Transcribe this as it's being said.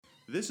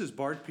This is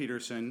Bart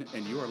Peterson,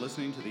 and you are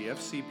listening to the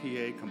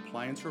FCPA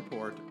Compliance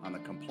Report on the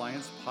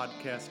Compliance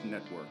Podcast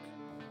Network.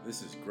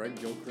 This is Greg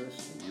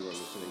Gilchrist, and you are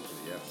listening to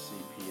the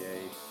FCPA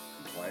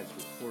Compliance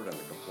Report on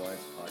the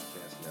Compliance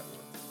Podcast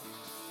Network.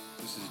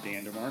 This is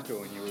Dan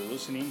DeMarco, and you are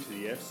listening to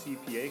the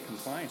FCPA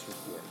Compliance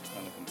Report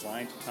on the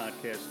Compliance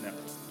Podcast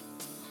Network.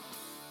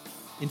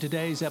 In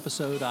today's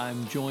episode,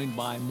 I'm joined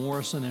by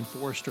Morrison &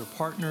 Foerster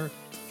partner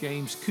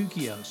James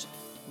Koukios.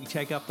 We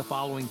take up the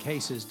following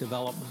cases: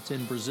 developments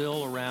in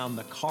Brazil around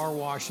the car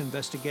wash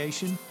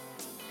investigation,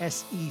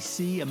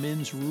 SEC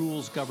amends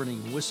rules governing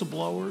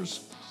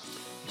whistleblowers,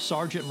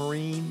 Sergeant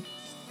Marine,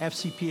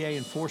 FCPA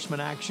enforcement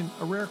action,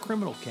 a rare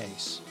criminal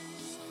case,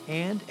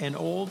 and an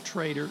oil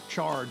trader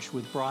charged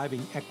with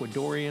bribing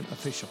Ecuadorian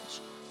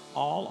officials,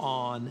 all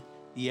on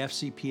the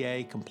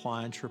FCPA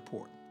Compliance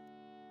Report.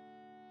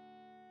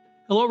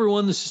 Hello,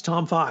 everyone. This is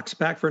Tom Fox,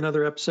 back for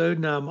another episode,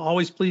 and I'm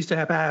always pleased to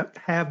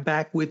have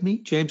back with me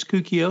James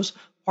Koukios,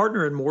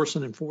 partner in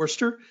Morrison &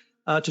 Foerster,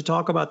 to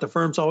talk about the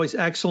firm's always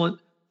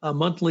excellent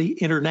monthly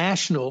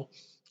international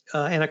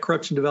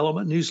anti-corruption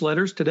development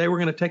newsletters. Today, we're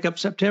going to take up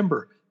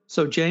September.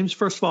 So, James,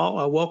 first of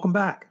all, welcome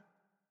back.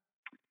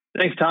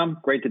 Thanks, Tom.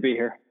 Great to be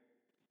here.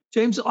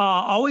 James,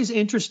 always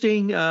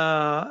interesting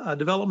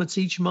developments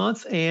each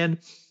month, and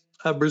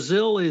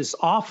Brazil is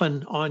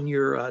often on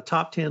your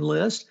top 10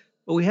 list.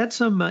 But we had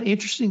some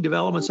interesting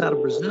developments out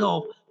of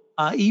Brazil,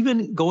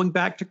 even going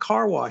back to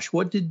car wash.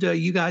 What did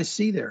you guys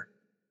see there?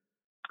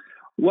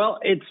 Well,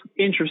 it's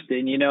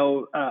interesting.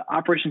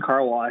 Operation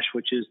Car Wash,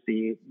 which is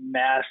the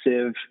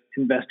massive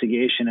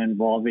investigation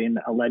involving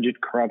alleged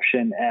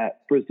corruption at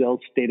Brazil's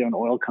state-owned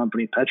oil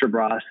company,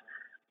 Petrobras,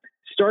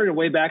 started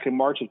way back in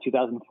March of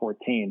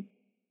 2014.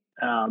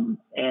 And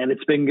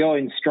it's been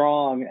going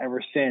strong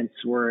ever since.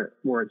 We're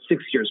at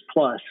 6 years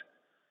plus.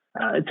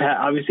 It's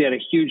obviously had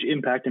a huge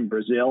impact in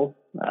Brazil.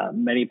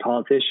 Many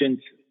politicians,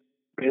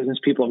 business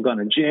people have gone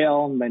to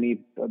jail.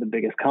 Many of the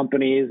biggest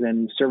companies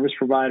and service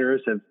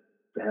providers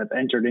have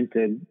entered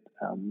into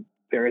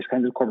various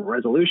kinds of corporate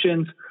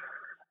resolutions.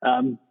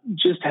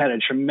 Just had a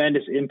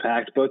tremendous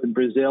impact both in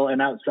Brazil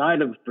and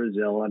outside of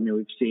Brazil. I mean,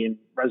 we've seen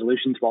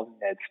resolutions involving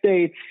the United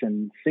States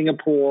and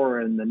Singapore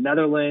and the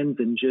Netherlands,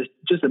 and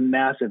just a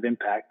massive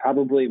impact.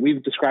 Probably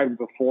we've described it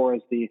before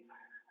as the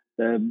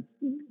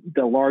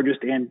largest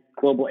and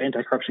global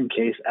anti-corruption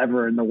case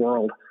ever in the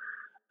world.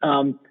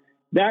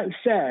 That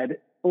said,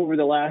 over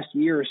the last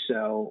year or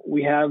so,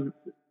 we have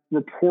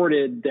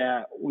reported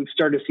that we've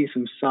started to see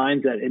some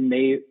signs that it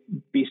may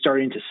be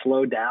starting to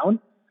slow down.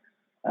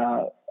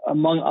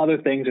 Among other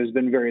things, there's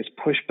been various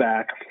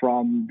pushback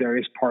from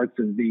various parts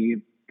of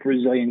the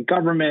Brazilian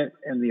government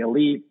and the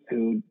elite,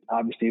 who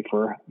obviously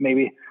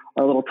maybe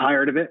are a little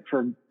tired of it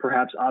for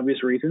perhaps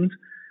obvious reasons.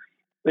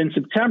 In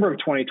September of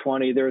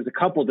 2020, there was a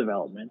couple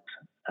developments.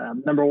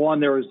 Number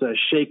one, there was a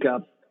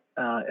shakeup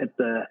at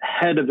the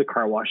head of the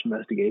car wash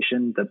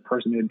investigation. The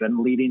person who had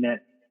been leading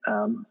it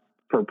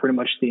for pretty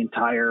much the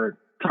entire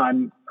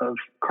time of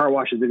car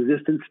wash's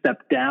existence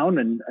stepped down,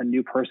 and a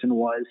new person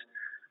was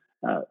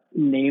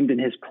named in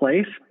his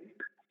place.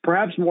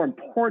 Perhaps more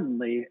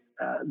importantly,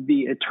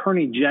 the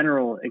Attorney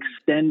General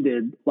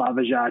extended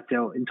Lava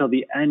Jato until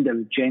the end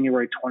of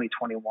January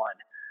 2021.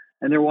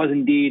 And there was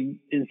indeed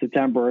in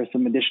September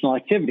some additional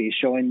activity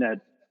showing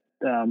that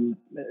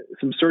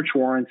some search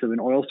warrants of an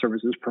oil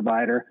services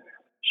provider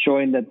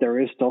showing that there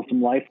is still some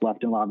life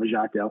left in Lava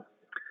Jato.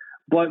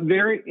 But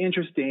very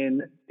interesting,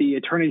 the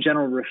Attorney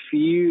General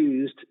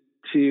refused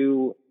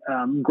to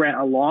grant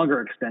a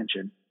longer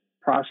extension.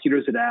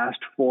 Prosecutors had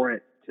asked for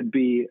it to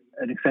be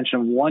an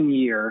extension of 1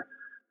 year,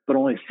 but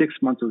only 6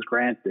 months was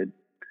granted.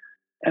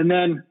 And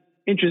then,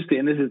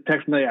 interesting, this is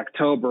technically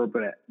October,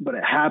 but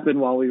it happened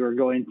while we were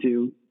going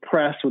to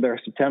press with our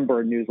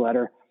September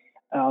newsletter.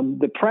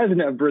 The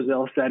president of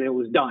Brazil said it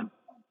was done.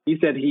 He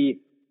said he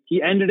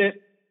ended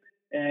it,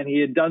 and he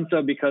had done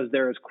so because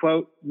there is,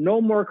 quote,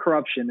 no more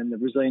corruption in the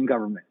Brazilian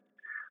government.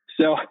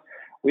 So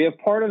we have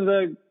part of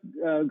the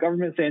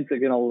government saying it's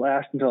going to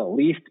last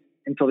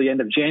until the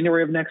end of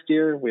January of next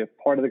year. We have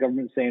part of the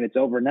government saying it's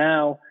over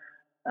now.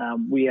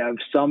 We have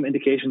some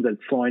indications that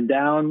it's slowing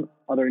down,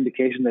 other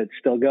indications that it's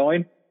still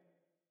going.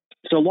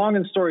 So long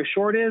and story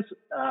short is,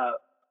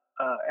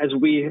 as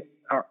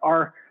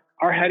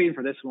our heading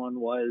for this one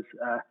was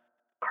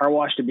car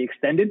wash to be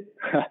extended,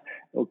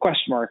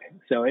 question mark.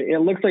 So it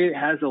looks like it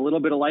has a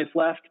little bit of life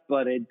left,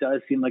 but it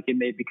does seem like it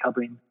may be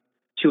coming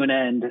to an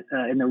end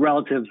in the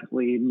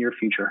relatively near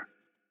future.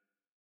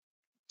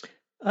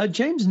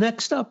 James,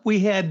 next up, we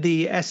had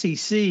the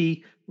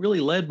SEC, really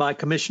led by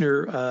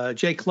Commissioner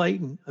Jay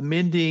Clayton,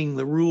 amending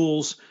the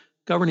rules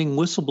governing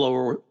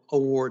whistleblower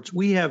awards.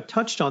 We have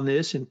touched on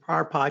this in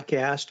prior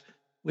podcast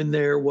when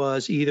there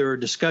was either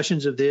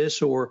discussions of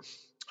this or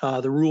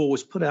the rule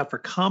was put out for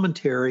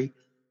commentary.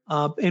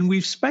 And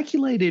we've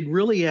speculated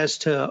really as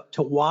to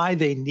why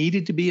they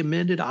needed to be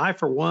amended. I,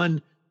 for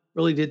one,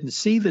 really didn't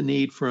see the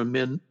need for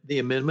the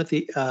amendment.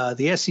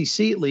 The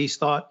SEC at least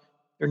thought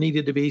there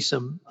needed to be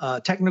some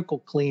technical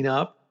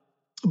cleanup.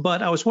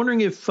 But I was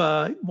wondering if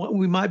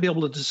we might be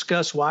able to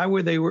discuss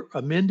why they were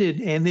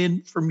amended, and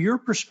then from your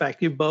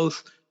perspective,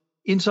 both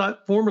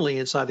formerly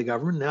inside the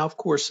government, now of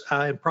course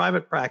in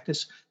private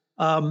practice,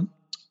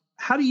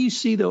 how do you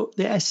see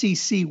the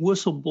SEC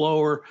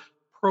whistleblower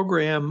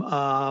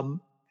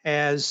program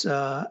as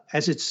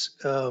it's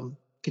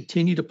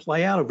continued to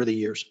play out over the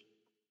years?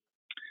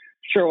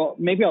 Sure. Well,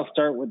 maybe I'll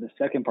start with the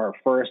second part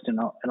first, and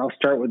I'll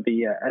start with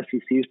the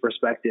SEC's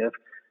perspective.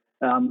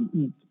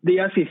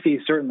 The SEC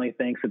certainly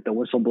thinks that the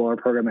whistleblower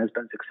program has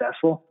been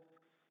successful.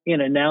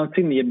 In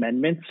announcing the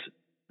amendments,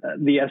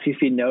 the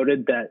SEC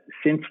noted that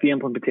since the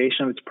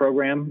implementation of its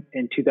program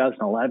in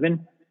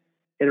 2011,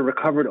 it had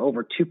recovered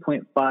over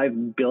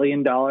 $2.5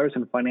 billion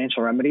in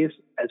financial remedies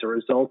as a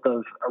result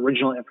of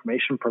original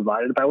information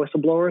provided by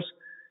whistleblowers,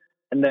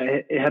 and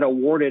that it had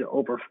awarded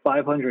over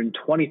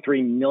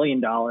 $523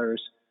 million to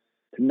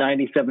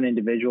 97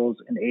 individuals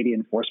and 80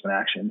 enforcement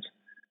actions.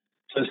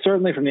 So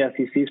certainly from the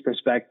SEC's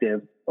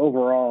perspective,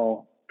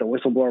 overall, the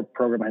whistleblower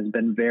program has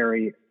been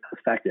very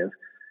effective.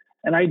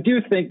 And I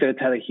do think that it's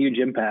had a huge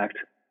impact.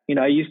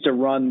 I used to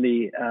run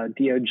the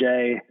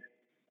DOJ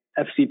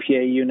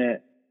FCPA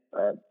unit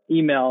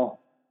email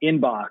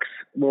inbox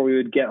where we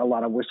would get a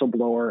lot of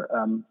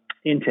whistleblower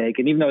intake.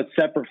 And even though it's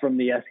separate from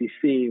the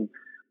SEC,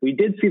 we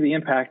did see the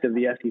impact of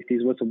the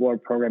SEC's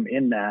whistleblower program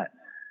in that.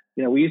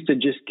 We used to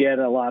just get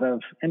a lot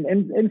of,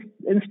 and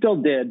still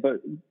did,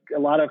 but a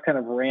lot of kind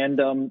of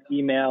random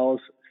emails.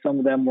 Some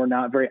of them were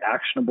not very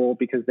actionable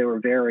because they were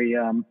very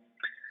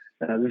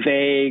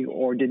vague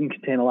or didn't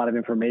contain a lot of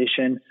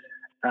information.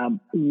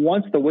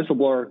 Once the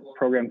whistleblower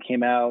program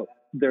came out,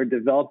 there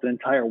developed an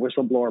entire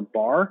whistleblower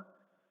bar,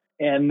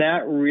 and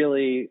that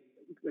really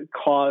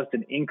caused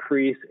an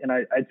increase in,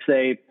 I'd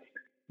say,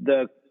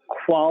 the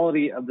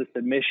quality of the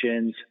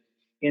submissions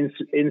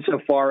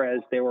insofar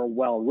as they were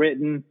well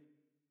written.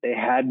 They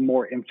had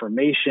more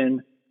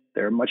information,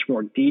 they were much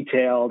more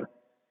detailed,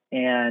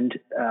 and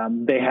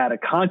they had a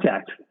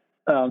contact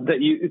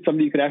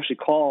somebody you could actually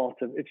call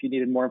if you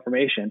needed more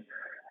information.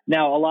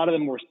 Now, a lot of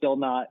them were still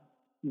not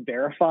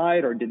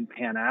verified or didn't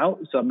pan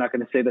out, so I'm not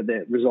going to say that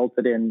it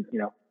resulted in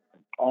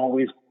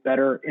always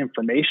better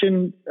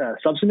information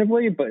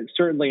substantively, but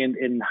certainly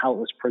in how it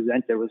was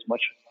presented was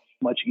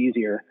much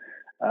easier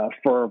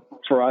for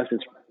us as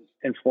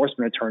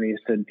enforcement attorneys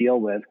to deal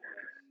with.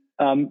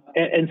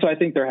 And so I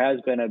think there has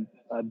been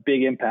a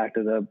big impact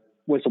of the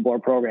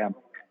whistleblower program.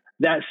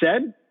 That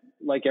said,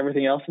 like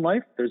everything else in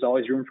life, there's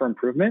always room for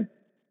improvement.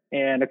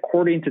 And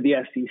according to the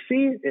SEC,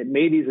 it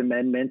made these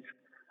amendments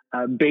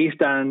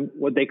based on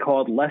what they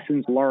called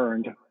lessons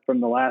learned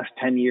from the last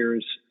 10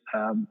 years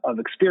of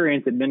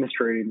experience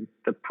administrating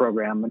the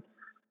program. And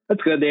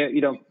that's good.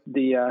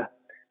 The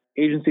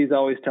agencies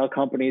always tell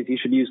companies you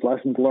should use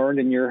lessons learned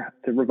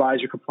to revise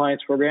your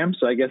compliance program.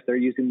 So I guess they're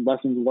using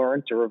lessons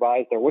learned to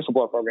revise their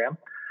whistleblower program.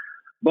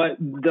 But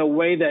the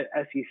way that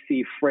SEC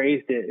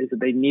phrased it is that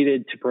they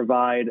needed to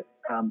provide,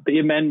 the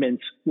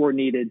amendments were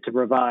needed to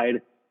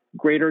provide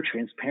greater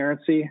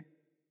transparency,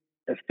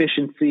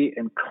 efficiency,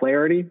 and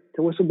clarity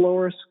to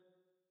whistleblowers,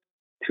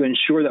 to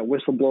ensure that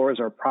whistleblowers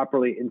are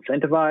properly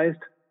incentivized,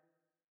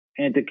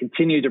 and to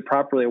continue to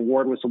properly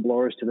award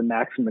whistleblowers to the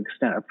maximum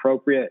extent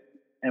appropriate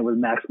and with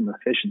maximum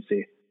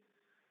efficiency.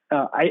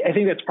 I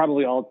think that's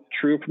probably all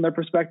true from their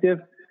perspective.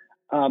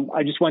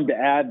 I just wanted to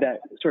add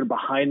that sort of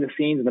behind the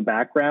scenes in the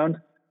background,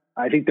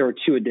 I think there were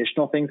two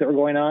additional things that were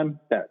going on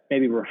that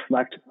maybe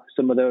reflect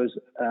some of those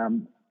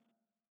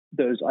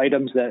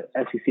items that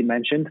SEC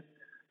mentioned.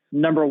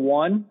 Number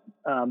one,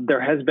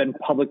 there has been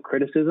public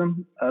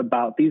criticism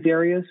about these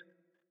areas,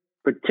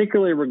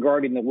 particularly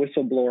regarding the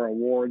whistleblower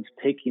awards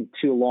taking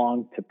too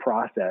long to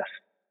process.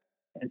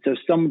 And so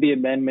some of the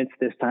amendments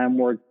this time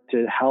were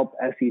to help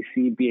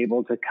SEC be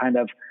able to kind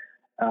of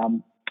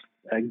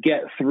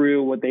get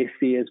through what they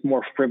see as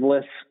more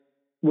frivolous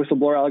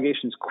whistleblower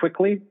allegations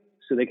quickly,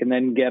 so they can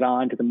then get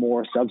on to the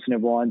more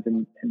substantive ones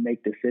and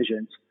make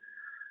decisions.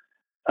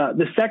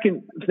 The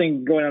second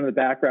thing going on in the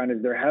background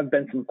is there have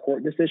been some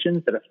court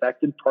decisions that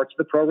affected parts of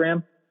the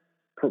program.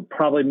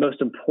 Probably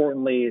most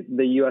importantly,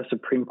 the U.S.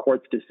 Supreme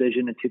Court's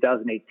decision in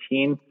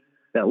 2018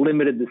 that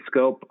limited the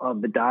scope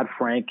of the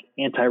Dodd-Frank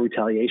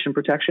anti-retaliation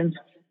protections.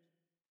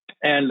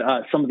 And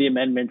some of the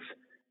amendments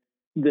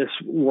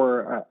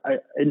were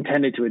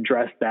intended to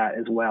address that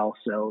as well.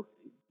 So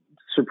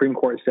Supreme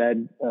Court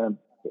said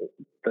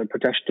the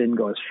protection didn't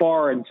go as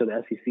far, and so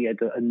the SEC had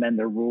to amend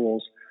their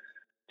rules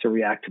to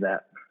react to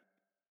that.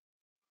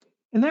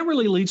 And that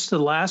really leads to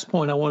the last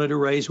point I wanted to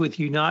raise with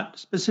you, not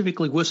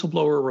specifically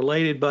whistleblower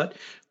related, but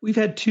we've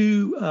had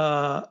two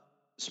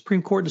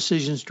Supreme Court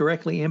decisions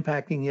directly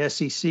impacting the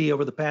SEC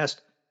over the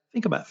past, I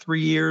think, about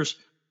 3 years.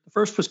 The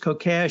first was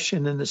Kokesh,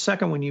 and then the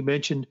second one you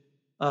mentioned,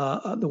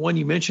 the one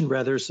you mentioned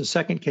rather, is the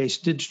second case,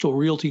 Digital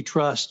Realty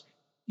Trust.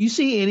 Do you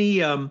see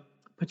any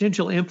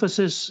potential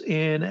emphasis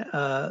in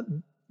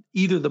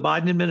either the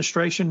Biden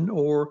administration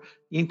or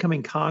the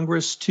incoming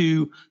Congress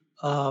to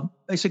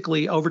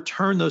basically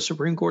overturn those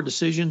Supreme Court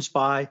decisions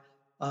by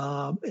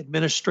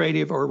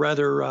administrative or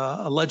rather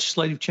a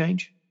legislative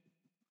change?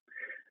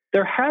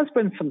 There has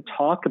been some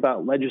talk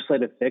about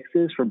legislative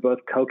fixes for both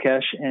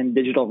Kokesh and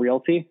Digital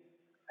Realty.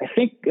 I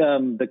think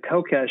the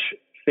Kokesh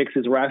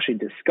fixes were actually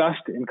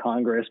discussed in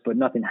Congress, but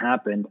nothing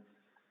happened.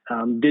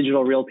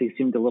 Digital Realty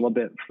seemed a little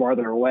bit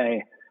farther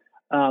away.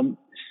 There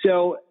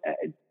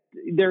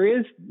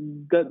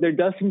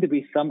does seem to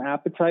be some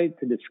appetite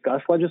to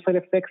discuss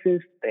legislative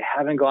fixes. They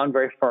haven't gone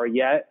very far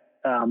yet.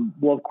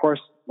 We'll, of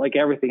course, like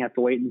everything, have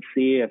to wait and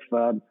see if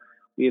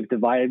we have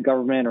divided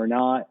government or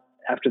not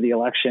after the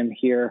election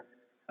here.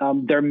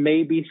 There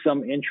may be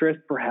some interest,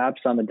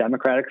 perhaps, on the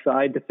Democratic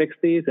side to fix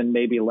these, and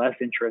maybe less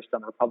interest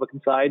on the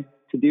Republican side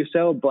to do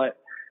so. But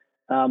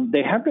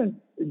they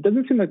haven't. It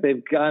doesn't seem like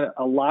they've got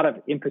a lot of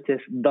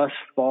impetus thus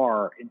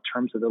far in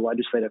terms of the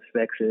legislative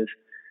fixes.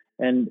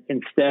 And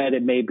instead,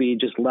 it may be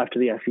just left to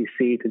the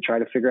SEC to try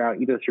to figure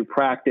out, either through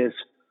practice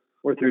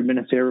or through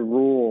administrative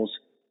rules,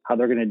 how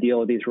they're going to deal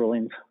with these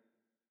rulings.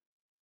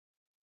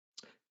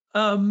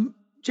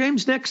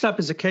 James, next up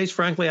is a case,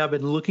 frankly, I've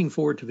been looking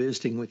forward to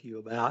visiting with you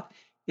about.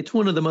 It's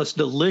one of the most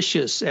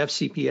delicious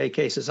FCPA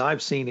cases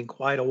I've seen in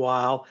quite a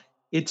while.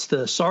 It's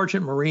the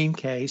Sargent Marine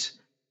case.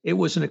 It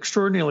was an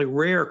extraordinarily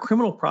rare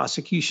criminal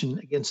prosecution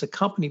against the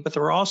company, but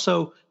there were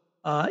also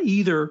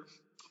either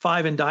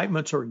 5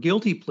 indictments or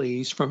guilty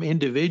pleas from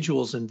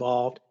individuals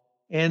involved.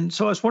 And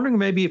so I was wondering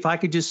maybe if I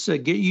could just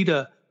get you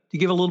to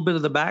give a little bit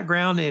of the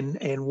background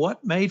and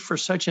what made for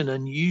such an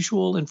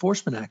unusual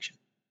enforcement action.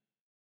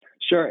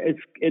 Sure.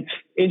 It's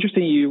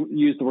interesting you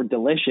use the word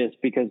delicious,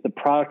 because the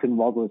product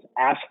involved was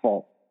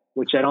asphalt,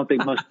 which I don't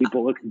think most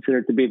people would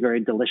consider to be very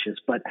delicious.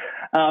 But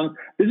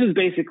this is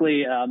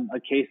basically a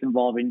case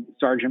involving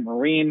Sargent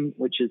Marine,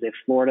 which is a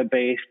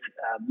Florida-based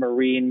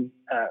marine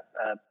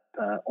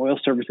oil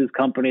services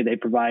company. They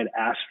provide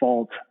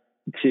asphalt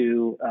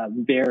to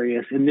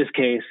various, in this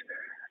case,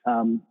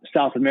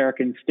 South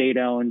American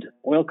state-owned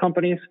oil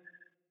companies,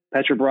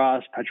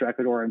 Petrobras,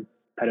 Petroecuador, and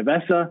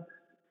PDVSA.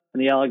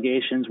 And the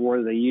allegations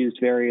were they used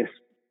various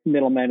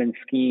middlemen and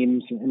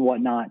schemes and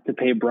whatnot to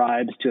pay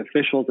bribes to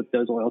officials at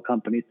those oil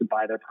companies to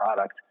buy their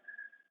product.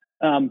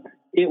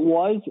 There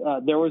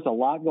was a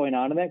lot going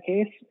on in that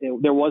case.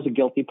 There was a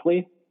guilty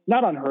plea,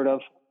 not unheard of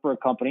for a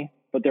company,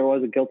 but there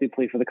was a guilty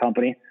plea for the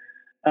company.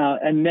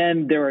 And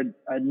then there were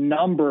a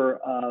number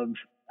of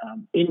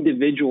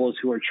individuals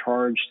who were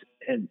charged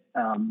and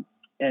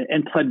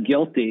pled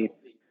guilty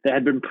that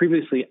had been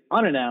previously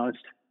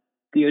unannounced.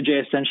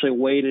 DOJ essentially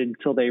waited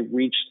until they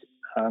reached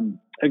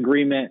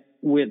agreement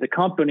with the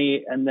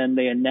company, and then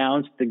they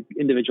announced the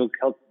individual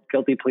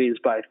guilty pleas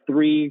by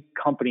 3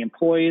 company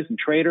employees and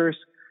traders,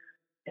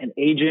 an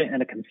agent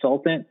and a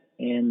consultant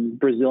in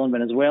Brazil and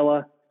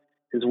Venezuela,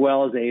 as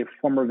well as a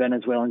former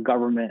Venezuelan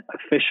government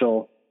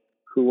official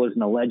who was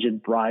an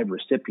alleged bribe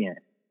recipient.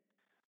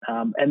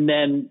 And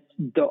then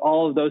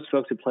all of those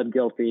folks had pled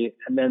guilty,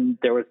 and then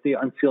there was the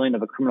unsealing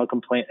of a criminal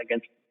complaint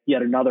against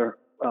yet another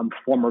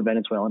former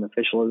Venezuelan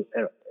official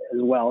as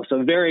well.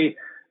 So very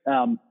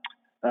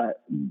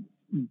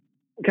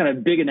kind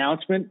of big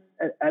announcement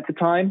at the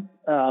time,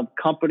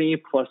 company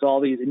plus all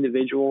these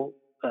individual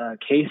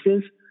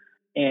cases.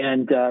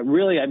 And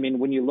really, I mean,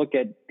 when you look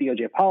at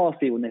DOJ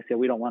policy, when they say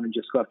we don't want to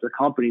just go after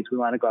companies, we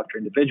want to go after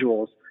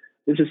individuals,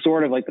 this is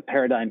sort of like the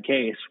paradigm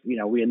case. You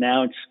know, we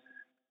announce,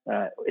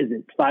 is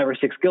it 5 or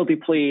 6 guilty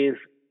pleas,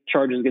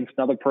 charges against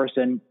another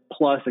person,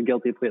 plus a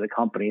guilty plea of the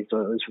company. So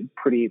it was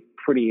pretty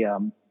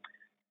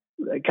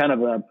kind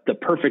of the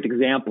perfect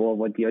example of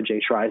what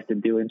DOJ tries to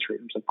do in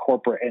terms of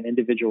corporate and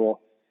individual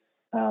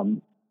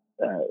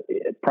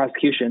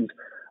prosecutions.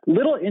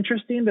 Little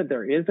interesting that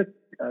there is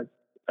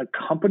a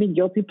company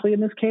guilty plea in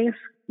this case.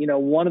 You know,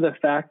 one of the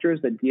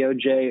factors that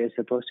DOJ is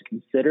supposed to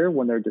consider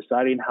when they're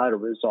deciding how to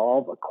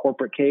resolve a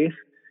corporate case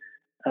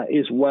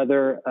is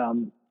whether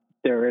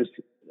there is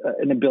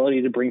an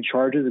ability to bring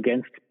charges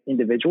against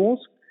individuals.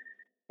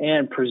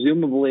 And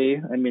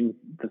presumably, I mean,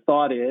 the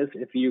thought is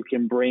if you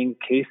can bring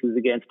cases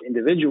against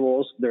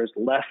individuals, there's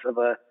less of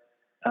a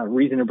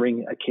reason to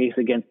bring a case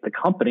against the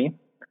company.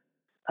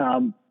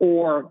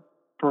 Or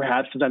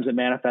perhaps sometimes it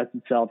manifests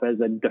itself as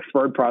a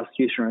deferred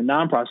prosecution or a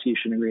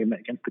non-prosecution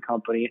agreement against the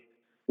company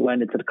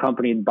when it's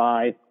accompanied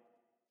by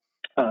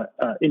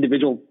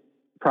individual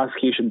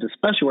prosecutions,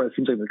 especially where it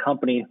seems like the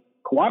company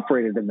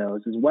cooperated in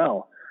those as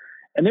well.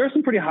 And there are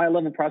some pretty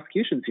high-level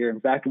prosecutions here.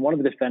 In fact, one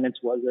of the defendants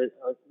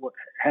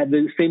had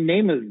the same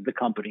name as the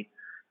company,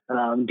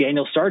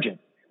 Daniel Sargent.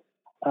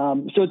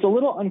 So it's a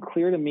little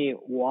unclear to me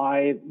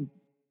why,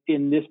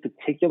 in this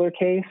particular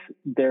case,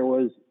 there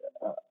was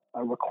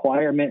a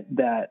requirement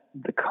that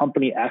the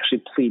company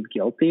actually plead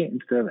guilty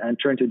instead of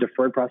enter into a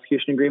deferred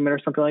prosecution agreement or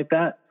something like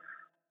that.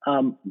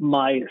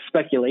 My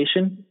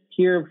speculation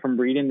here from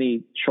reading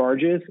the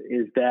charges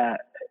is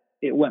that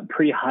it went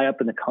pretty high up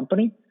in the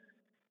company,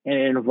 and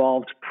it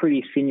involved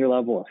pretty senior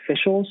level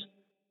officials.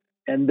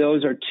 And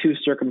those are 2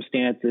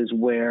 circumstances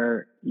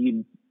where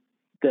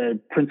the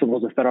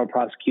principles of federal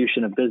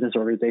prosecution of business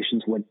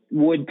organizations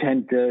would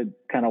tend to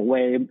kind of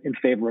weigh in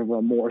favor of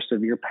a more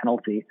severe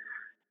penalty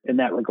in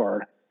that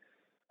regard.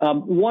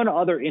 One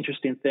other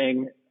interesting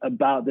thing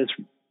about this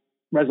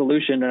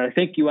resolution, and I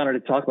think you wanted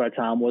to talk about it,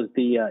 Tom, was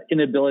the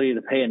inability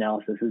to pay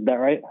analysis. Is that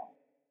right?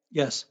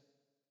 Yes.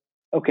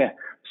 Okay.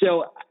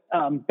 So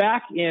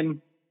back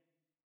in,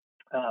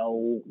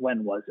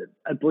 when was it?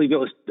 I believe it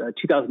was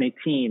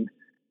 2018.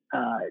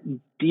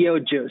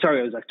 DOJ,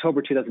 sorry, it was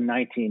October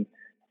 2019.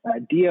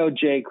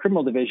 DOJ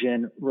Criminal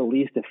Division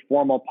released a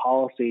formal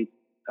policy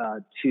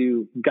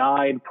to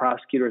guide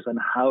prosecutors on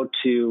how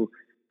to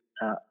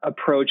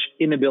approach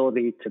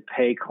inability to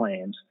pay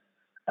claims.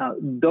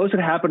 Those had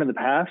happened in the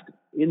past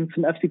in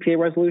some FCPA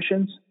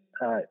resolutions,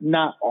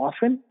 not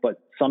often, but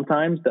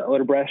sometimes. The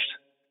Odebrecht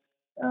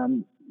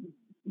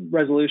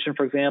resolution,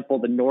 for example,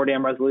 the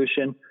Nordam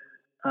resolution.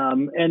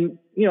 And,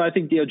 I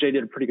think DOJ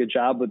did a pretty good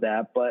job with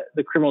that, but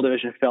the criminal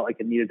division felt like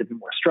it needed to be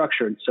more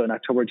structured. So in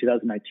October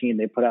 2019,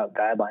 they put out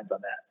guidelines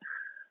on that.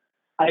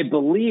 I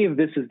believe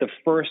this is the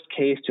first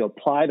case to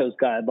apply those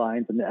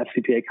guidelines in the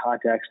FCPA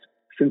context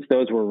since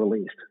those were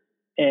released.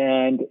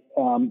 And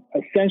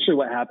essentially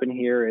what happened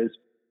here is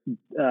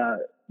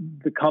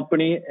the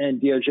company and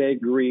DOJ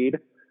agreed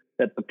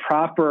that the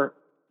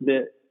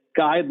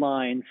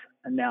guidelines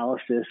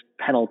analysis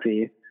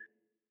penalty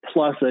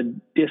plus a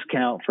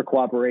discount for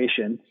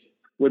cooperation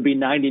would be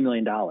 $90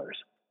 million.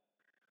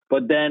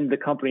 But then the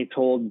company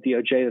told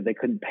DOJ that they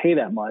couldn't pay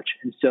that much.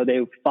 And so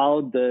they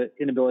followed the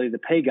inability to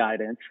pay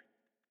guidance,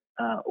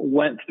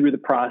 went through the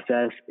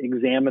process,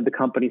 examined the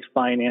company's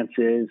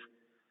finances,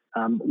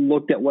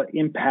 looked at what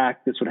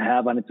impact this would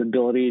have on its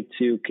ability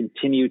to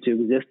continue to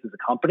exist as a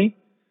company,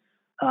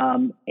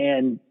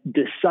 and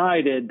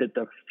decided that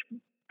the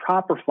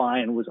proper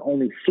fine was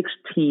only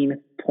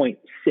 $16.6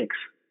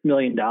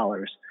 million.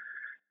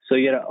 So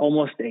you had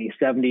almost a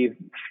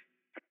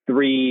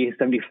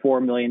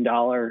 $74 million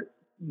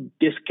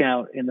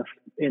discount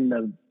in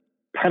the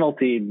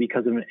penalty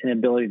because of an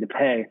inability to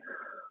pay.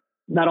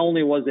 Not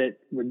only was it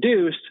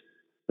reduced,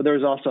 but there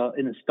was also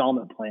an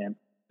installment plan.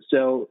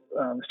 So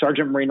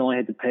Sergeant Marine only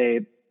had to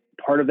pay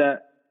part of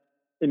that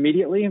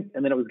immediately, and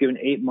then it was given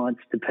 8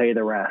 months to pay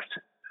the rest.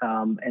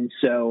 And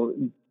so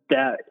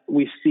that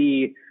we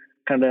see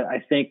kind of, I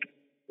think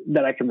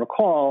that I can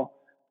recall,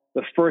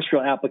 the first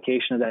real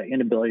application of that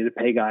inability to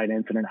pay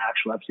guidance in an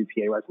actual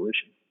FCPA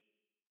resolution.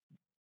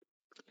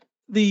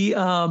 The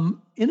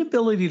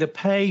inability to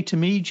pay, to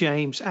me,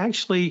 James,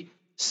 actually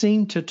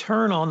seemed to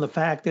turn on the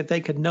fact that they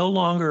could no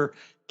longer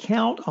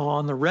count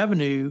on the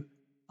revenue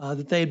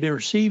that they had been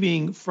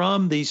receiving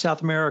from the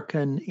South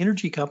American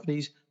energy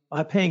companies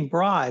by paying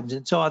bribes.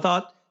 And so I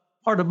thought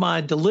part of my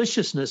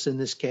deliciousness in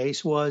this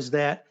case was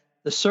that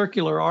the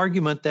circular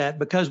argument that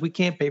because we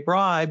can't pay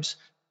bribes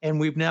and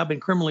we've now been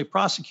criminally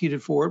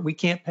prosecuted for it, we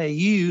can't pay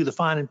you the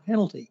fine and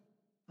penalty.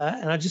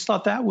 And I just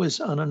thought that was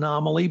an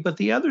anomaly. But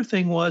the other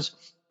thing was,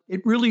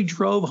 it really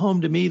drove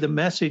home to me the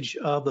message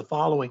of the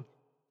following.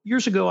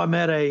 Years ago, I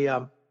met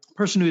a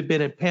person who had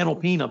been in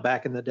Panalpina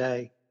back in the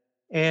day,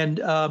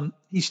 and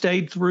he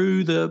stayed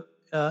through the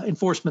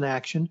enforcement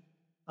action,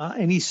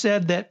 and he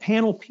said that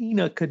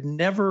Panalpina could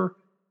never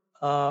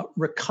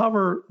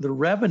recover the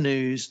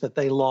revenues that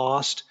they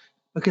lost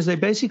because they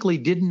basically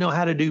didn't know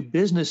how to do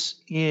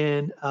business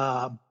in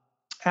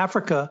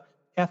Africa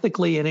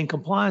ethically and in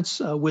compliance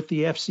with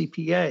the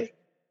FCPA.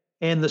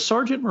 And the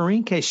Sergeant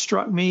Marine case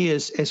struck me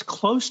as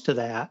close to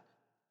that,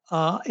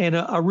 and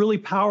a really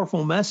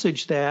powerful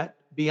message that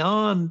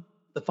beyond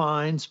the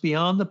fines,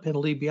 beyond the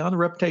penalty, beyond the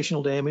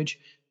reputational damage,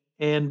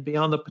 and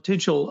beyond the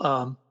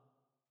potential,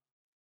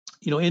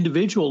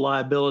 individual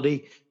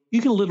liability,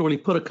 you can literally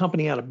put a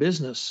company out of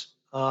business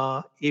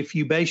if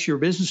you base your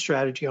business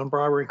strategy on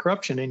bribery and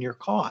corruption and you're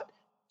caught.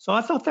 So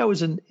I thought that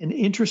was an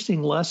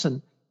interesting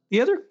lesson.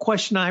 The other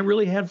question I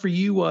really had for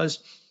you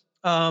was,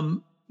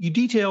 you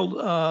detailed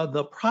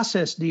the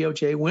process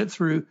DOJ went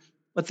through,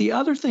 but the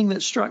other thing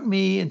that struck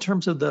me in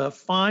terms of the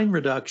fine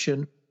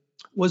reduction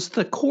was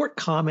the court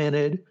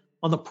commented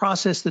on the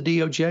process the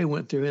DOJ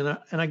went through.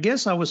 And I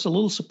guess I was a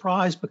little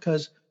surprised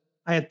because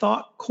I had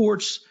thought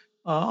courts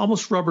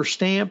almost rubber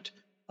stamped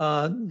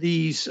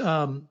these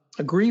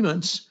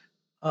agreements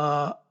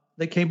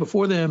that came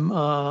before them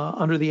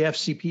under the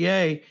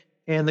FCPA,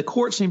 and the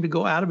court seemed to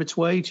go out of its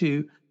way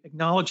to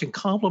acknowledge and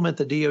compliment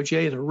the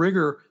DOJ and the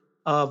rigor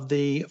of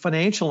the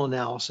financial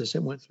analysis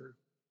it went through.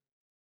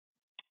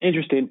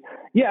 Interesting.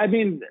 Yeah, I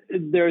mean,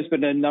 there's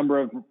been a number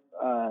of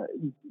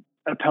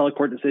appellate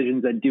court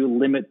decisions that do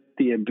limit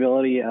the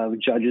ability of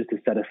judges to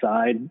set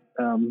aside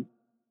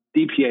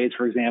DPAs,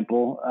 for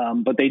example,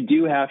 but they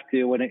do have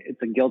to, when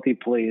it's a guilty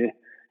plea,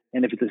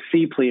 and if it's a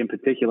C plea in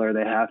particular,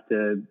 they have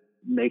to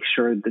make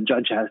sure, the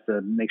judge has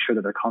to make sure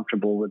that they're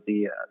comfortable with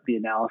the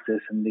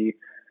analysis and the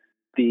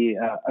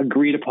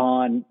agreed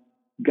upon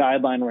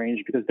guideline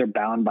range because they're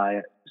bound by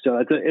it. So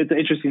it's an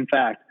interesting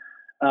fact.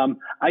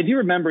 I do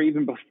remember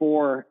even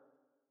before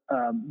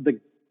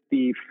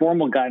the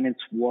formal guidance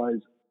was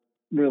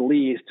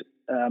released,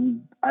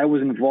 I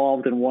was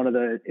involved in one of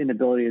the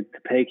inability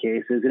to pay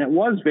cases, and it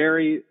was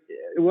very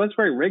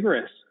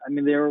rigorous. I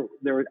mean, there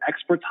were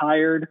experts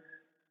hired.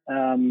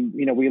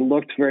 We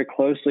looked very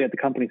closely at the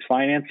company's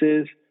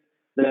finances.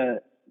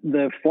 The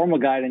the formal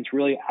guidance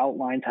really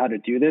outlines how to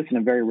do this in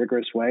a very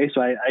rigorous way.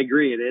 So I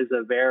agree, it is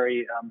a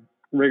very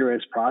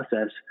rigorous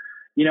process.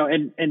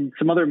 And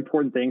some other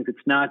important things.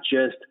 It's not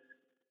just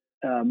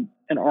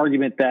an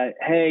argument that,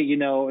 hey,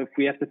 if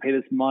we have to pay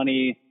this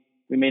money,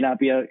 we may not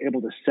be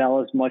able to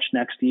sell as much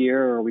next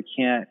year, or we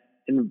can't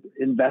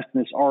invest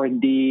in this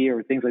R&D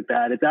or things like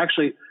that. It's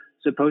actually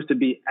supposed to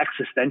be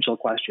existential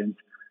questions.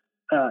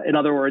 In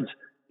other words,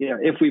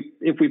 if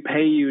we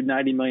pay you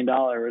 $90 million,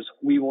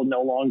 we will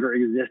no longer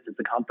exist as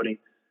a company.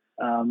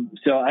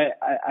 So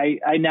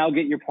I now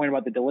get your point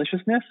about the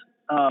deliciousness,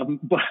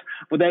 but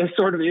that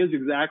sort of is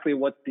exactly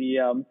what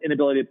the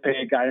inability to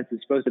pay guidance is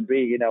supposed to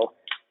be.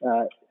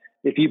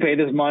 If you pay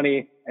this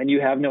money and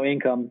you have no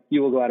income,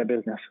 you will go out of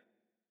business.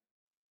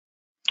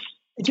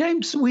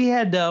 James, we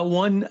had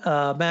one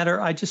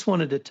matter I just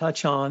wanted to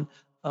touch on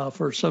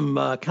for some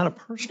kind of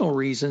personal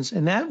reasons,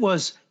 and that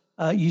was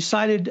you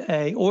cited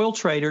an oil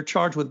trader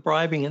charged with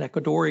bribing an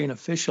Ecuadorian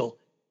official.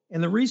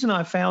 And the reason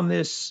I found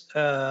this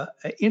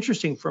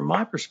interesting from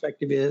my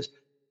perspective is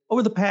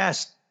over the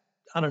past,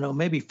 I don't know,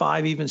 maybe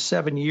 5, even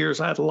 7 years,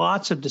 I had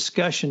lots of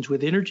discussions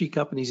with energy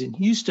companies in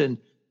Houston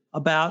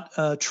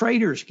about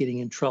traders getting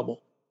in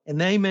trouble. And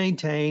they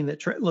maintain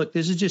that, look,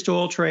 this is just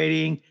oil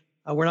trading.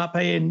 We're not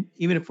paying,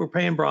 even if we're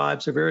paying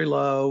bribes, they're very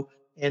low.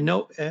 And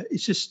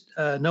it's just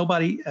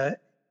nobody,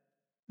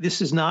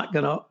 this is not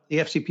going to, the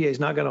FCPA is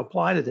not going to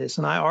apply to this.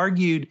 And I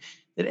argued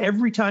that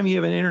every time you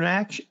have an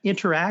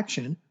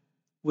interaction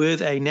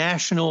with a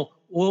national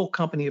oil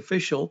company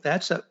official,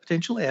 that's a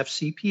potential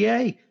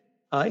FCPA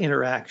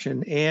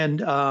interaction. And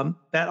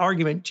that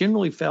argument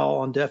generally fell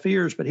on deaf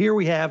ears. But here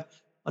we have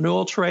an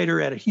oil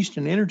trader at a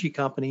Houston energy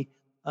company,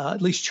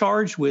 at least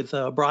charged with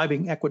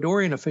bribing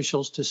Ecuadorian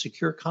officials to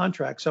secure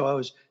contracts. So I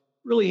was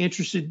really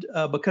interested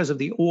because of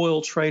the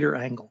oil trader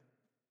angle.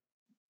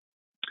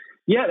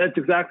 Yeah, that's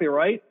exactly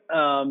right.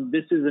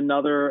 This is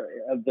another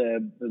of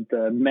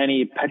the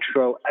many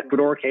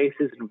Petro-Ecuador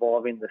cases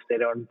involving the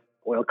state-owned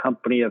oil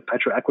company of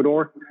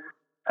Petroecuador.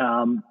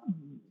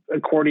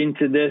 According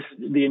to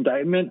the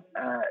indictment,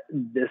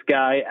 this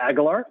guy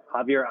Javier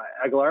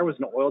Aguilar, was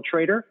an oil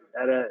trader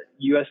at a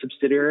U.S.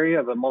 subsidiary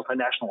of a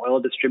multinational oil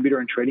distributor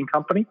and trading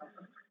company.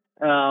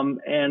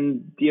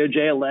 And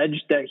DOJ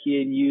alleged that he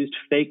had used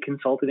fake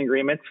consulting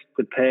agreements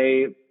to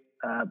pay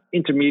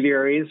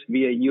intermediaries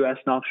via U.S.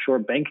 and offshore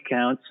bank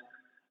accounts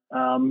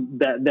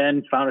that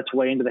then found its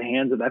way into the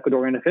hands of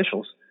Ecuadorian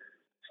officials.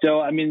 So,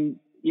 I mean,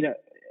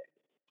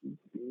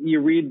 you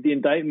read the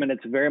indictment,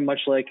 it's very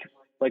much like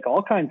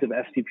all kinds of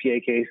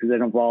FCPA cases that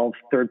involve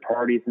third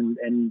parties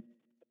and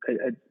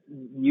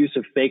use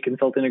of fake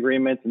consulting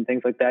agreements and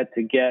things like that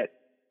to get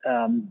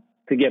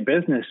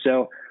business.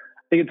 So I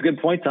think it's a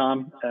good point,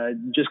 Tom.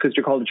 Just because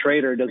you're called a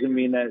trader doesn't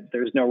mean that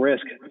there's no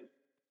risk.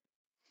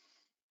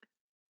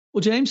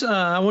 Well, James,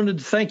 I wanted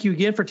to thank you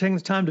again for taking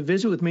the time to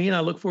visit with me, and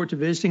I look forward to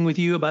visiting with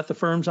you about the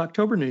firm's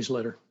October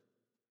newsletter.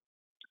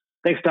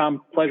 Thanks,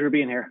 Tom. Pleasure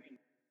being here.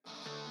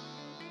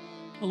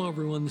 Hello,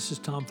 everyone. This is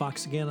Tom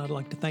Fox again. I'd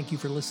like to thank you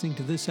for listening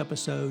to this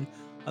episode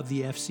of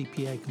the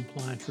FCPA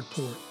Compliance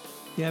Report.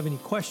 If you have any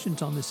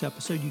questions on this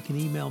episode, you can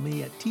email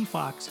me at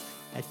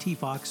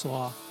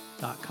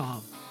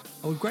tfox@tfoxlaw.com.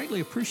 I would greatly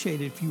appreciate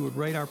it if you would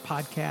rate our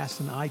podcast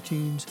in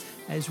iTunes,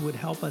 as it would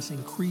help us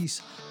increase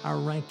our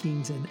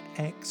rankings and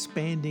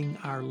expanding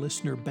our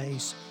listener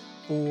base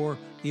for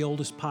the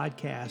oldest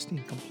podcast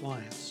in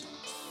compliance.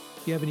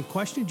 If you have any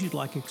questions you'd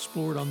like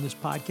explored on this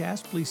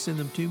podcast, please send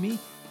them to me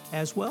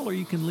as well, or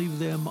you can leave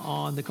them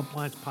on the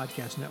Compliance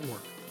Podcast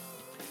Network.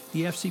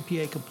 The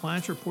FCPA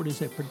Compliance Report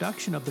is a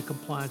production of the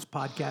Compliance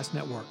Podcast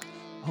Network.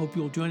 I hope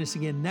you'll join us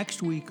again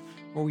next week,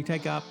 where we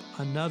take up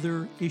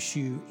another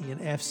issue in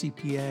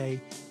FCPA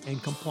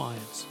and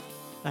compliance.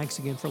 Thanks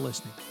again for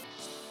listening.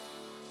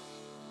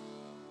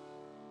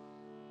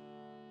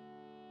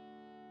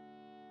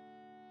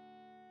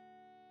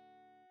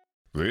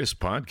 This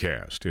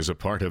podcast is a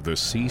part of the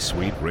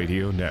C-Suite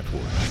Radio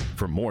Network.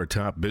 For more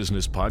top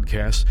business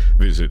podcasts,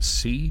 visit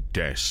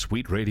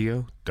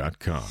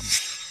c-suiteradio.com.